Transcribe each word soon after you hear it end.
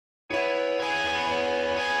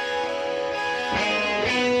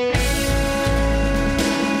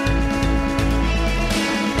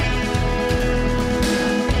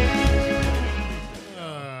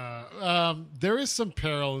is some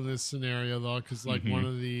peril in this scenario though, because like one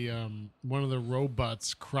of the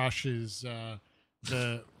robots crushes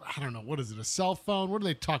the I don't know, what is it, a cell phone? What do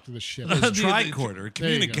they talk to the ship? A tricorder,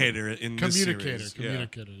 communicator in this series.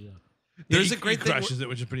 Communicator. There's a great he thing. crushes it,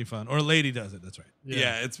 which is pretty fun. Or a lady does it. That's right.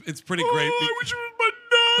 Yeah, it's pretty great. I wish it was my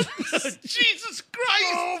nuts. Jesus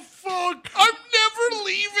Christ! Oh fuck! I'm never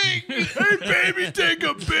leaving. Hey baby, take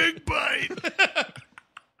a big bite.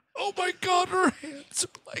 Oh my God, her hands are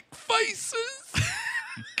like vices.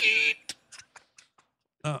 Geet.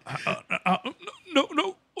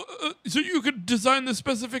 No. So you could design the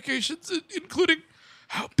specifications, including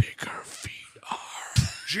how big her feet are.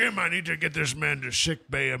 Jim, I need to get this man to sick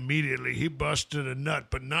bay immediately. He busted a nut,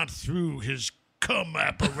 but not through his cum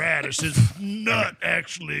apparatus. His nut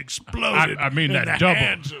actually exploded. I mean in that the double.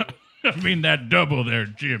 hands of- I mean that double there,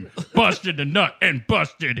 Jim. Busted the nut and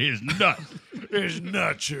busted his nut. His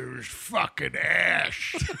nuts are his fucking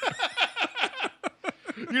ash.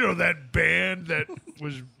 You know that band that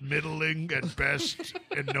was middling at best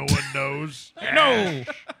and no one knows? No.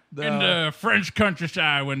 In the French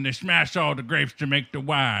countryside when they smash all the grapes to make the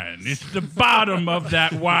wine. It's the bottom of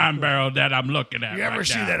that wine barrel that I'm looking at. You ever right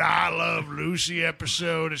see now. that I Love Lucy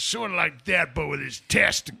episode? It's sort of like that, but with his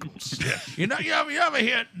testicles. You ever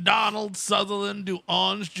hear Donald Sutherland do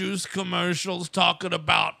orange juice commercials talking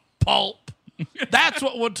about pulp? That's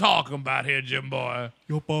what we're talking about here, Jim boy.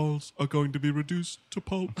 Your balls are going to be reduced to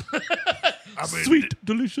pulp. I mean, Sweet,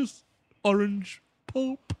 delicious orange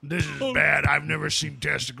pulp. This is bad. I've never seen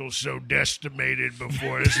testicles so decimated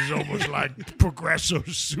before. This is almost like Progresso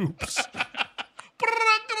soups.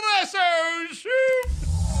 Progresso soup.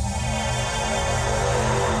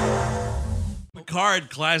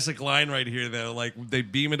 Picard, classic line right here, though. Like, they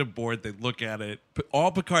beam it aboard, they look at it.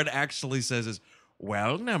 All Picard actually says is,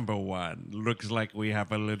 well, number one, looks like we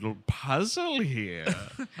have a little puzzle here.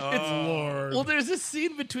 Lord. Well, there's a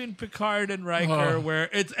scene between Picard and Riker where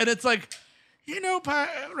it's like,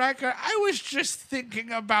 Riker, I was just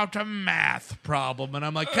thinking about a math problem, and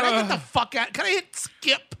I'm like, can I get the fuck out? Can I hit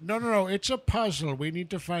skip? No. It's a puzzle. We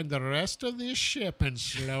need to find the rest of this ship and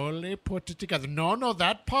slowly put it together. No,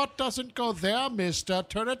 that part doesn't go there, mister.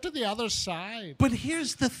 Turn it to the other side. But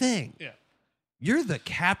here's the thing. Yeah. You're the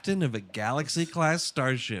captain of a Galaxy-class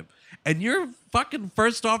starship, and your fucking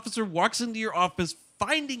first officer walks into your office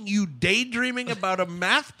finding you daydreaming about a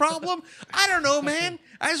math problem? I don't know, man.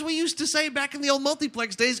 As we used to say back in the old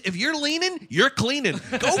multiplex days, if you're leaning, you're cleaning.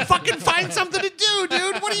 Go fucking find something to do,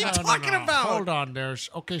 dude. What are you talking about? Hold on. There's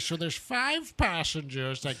 5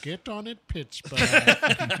 passengers that get on at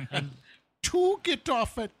Pittsburgh and 2 get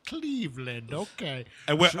off at Cleveland. Okay.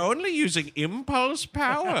 And we're only using impulse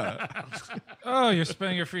power. Oh, you're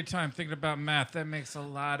spending your free time thinking about math. That makes a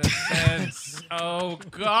lot of sense. Oh,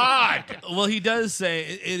 God. Well, he does say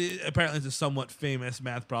it apparently it's a somewhat famous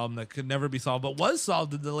math problem that could never be solved, but was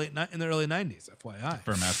solved in the early 90s, FYI.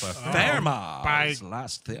 For math last Fermat's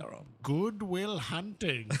last theorem. Goodwill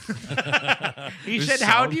Hunting. He said,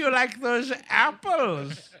 how do you like those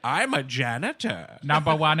apples? I'm a janitor.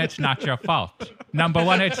 Number one, it's not your fault. Number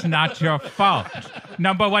one, it's not your fault.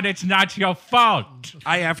 Number one, it's not your fault.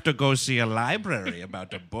 I have to go see a library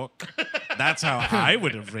about a book. That's how I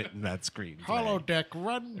would have written that screenplay. Holodeck,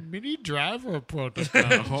 run mini driver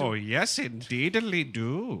protocol. Oh, yes, indeedly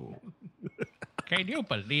do. Can you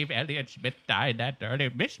believe Elliot Smith died that early?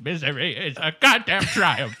 Miss Misery is a goddamn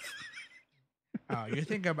triumph. Oh, you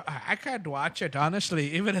think about, I can't watch it,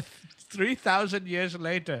 honestly, even if 3,000 years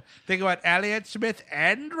later. Think about Elliot Smith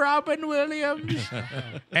and Robin Williams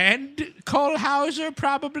and Cole Hauser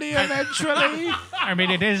probably eventually. I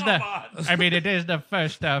mean, it is the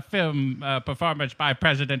first film performance by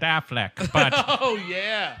President Affleck, but Oh,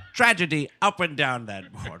 yeah. Tragedy up and down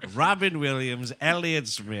that board. Robin Williams, Elliot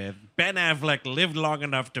Smith, Ben Affleck lived long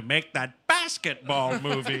enough to make that basketball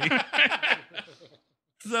movie.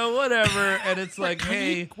 So whatever, and it's like,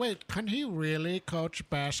 hey, Can he really coach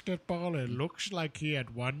basketball? It looks like he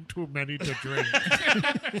had one too many to drink.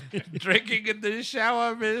 drinking in the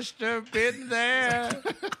shower, mister, been there.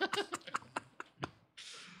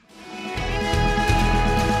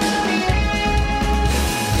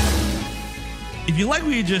 If you like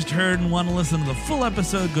what you just heard and want to listen to the full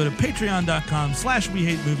episode, go to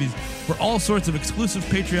patreon.com/wehatemovies for all sorts of exclusive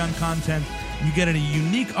Patreon content. You get a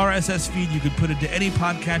unique RSS feed you could put into any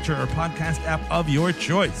podcatcher or podcast app of your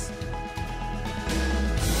choice.